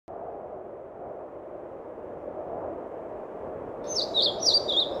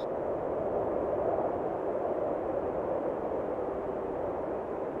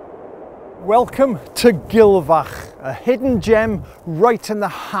Welcome to Gilfach, a hidden gem right in the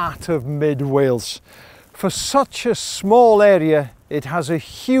heart of mid-Wales. For such a small area, it has a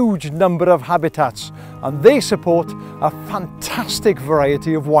huge number of habitats and they support a fantastic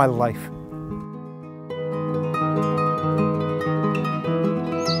variety of wildlife.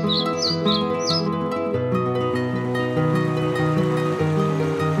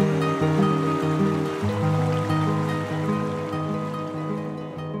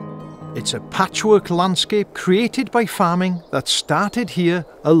 It's a patchwork landscape created by farming that started here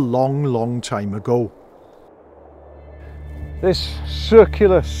a long time ago. This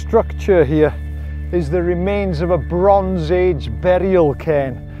circular structure here is the remains of a Bronze Age burial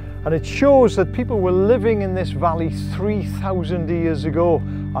cairn, and it shows that people were living in this valley 3,000 years ago,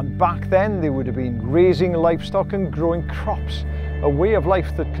 and back then they would have been raising livestock and growing crops, a way of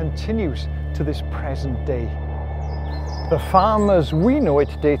life that continues to this present day. The farm as we know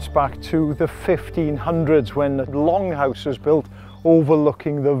it dates back to the 1500s when a longhouse was built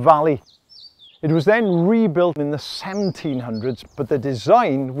overlooking the valley. It was then rebuilt in the 1700s, but the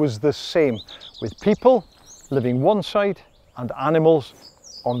design was the same, with people living one side and animals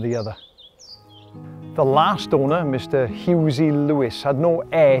on the other. The last owner, Mr. Hughesy Lewis, had no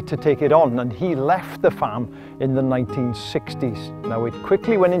heir to take it on, and he left the farm in the 1960s. Now it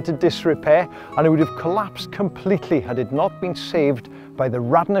quickly went into disrepair and it would have collapsed completely had it not been saved by the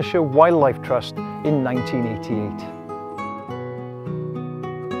Radnorshire Wildlife Trust in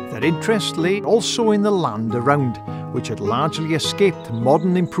 1988. Their interest lay also in the land around, which had largely escaped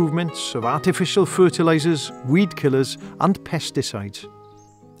modern improvements of artificial fertilisers, weed killers and pesticides.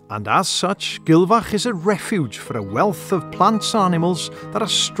 And as such, Gilfach is a refuge for a wealth of plants and animals that are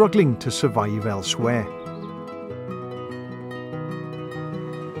struggling to survive elsewhere.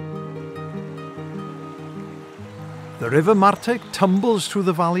 The River Marteg tumbles through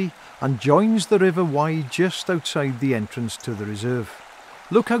the valley and joins the River Wye just outside the entrance to the reserve.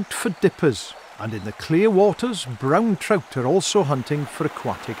 Look out for dippers, and in the clear waters, brown trout are also hunting for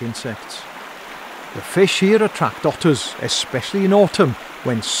aquatic insects. The fish here attract otters, especially in autumn,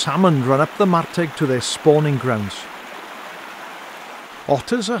 when salmon run up the Marteg to their spawning grounds.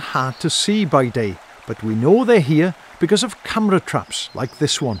 Otters are hard to see by day, but we know they're here because of camera traps like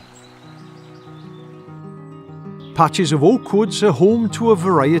this one. Patches of oak woods are home to a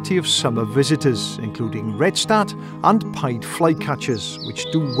variety of summer visitors, including redstart and pied flycatchers,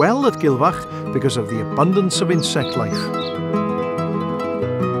 which do well at Gilfach because of the abundance of insect life.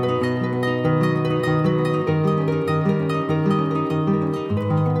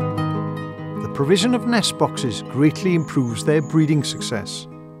 The provision of nest boxes greatly improves their breeding success.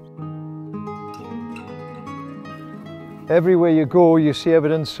 Everywhere you go, you see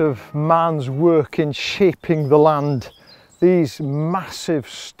evidence of man's work in shaping the land. These massive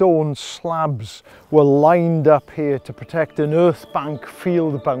stone slabs were lined up here to protect an earth bank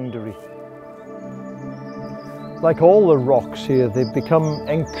field boundary. Like all the rocks here, they've become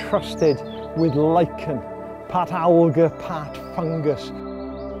encrusted with lichen, part alga, part fungus.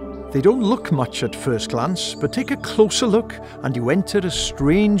 They don't look much at first glance, but take a closer look and you enter a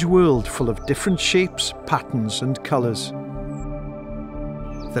strange world full of different shapes, patterns and colours.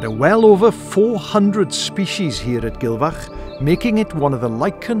 There are well over 400 species here at Gilfach, making it one of the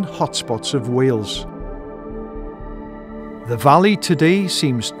lichen hotspots of Wales. The valley today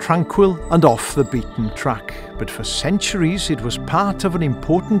seems tranquil and off the beaten track, but for centuries it was part of an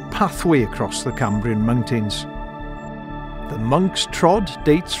important pathway across the Cambrian mountains. The monks' trod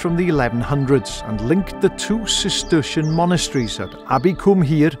dates from the 1100s and linked the two Cistercian monasteries at Abbey Combe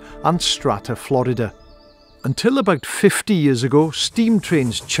Hir and Strata Florida. Until about 50 years ago, steam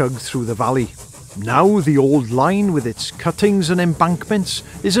trains chugged through the valley. Now the old line with its cuttings and embankments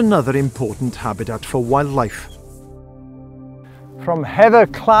is another important habitat for wildlife. From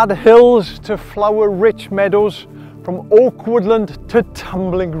heather-clad hills to flower-rich meadows, from oak woodland to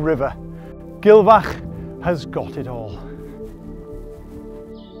tumbling river, Gilfach has got it all.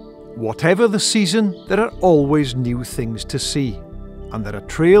 Whatever the season, there are always new things to see, and there are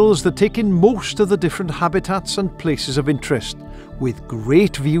trails that take in most of the different habitats and places of interest, with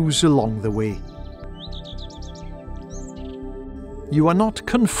great views along the way. You are not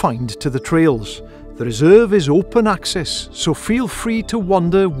confined to the trails. The reserve is open access, so feel free to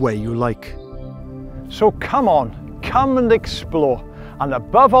wander where you like. So come on, come and explore, and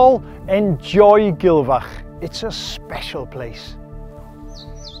above all, enjoy Gilfach. It's a special place.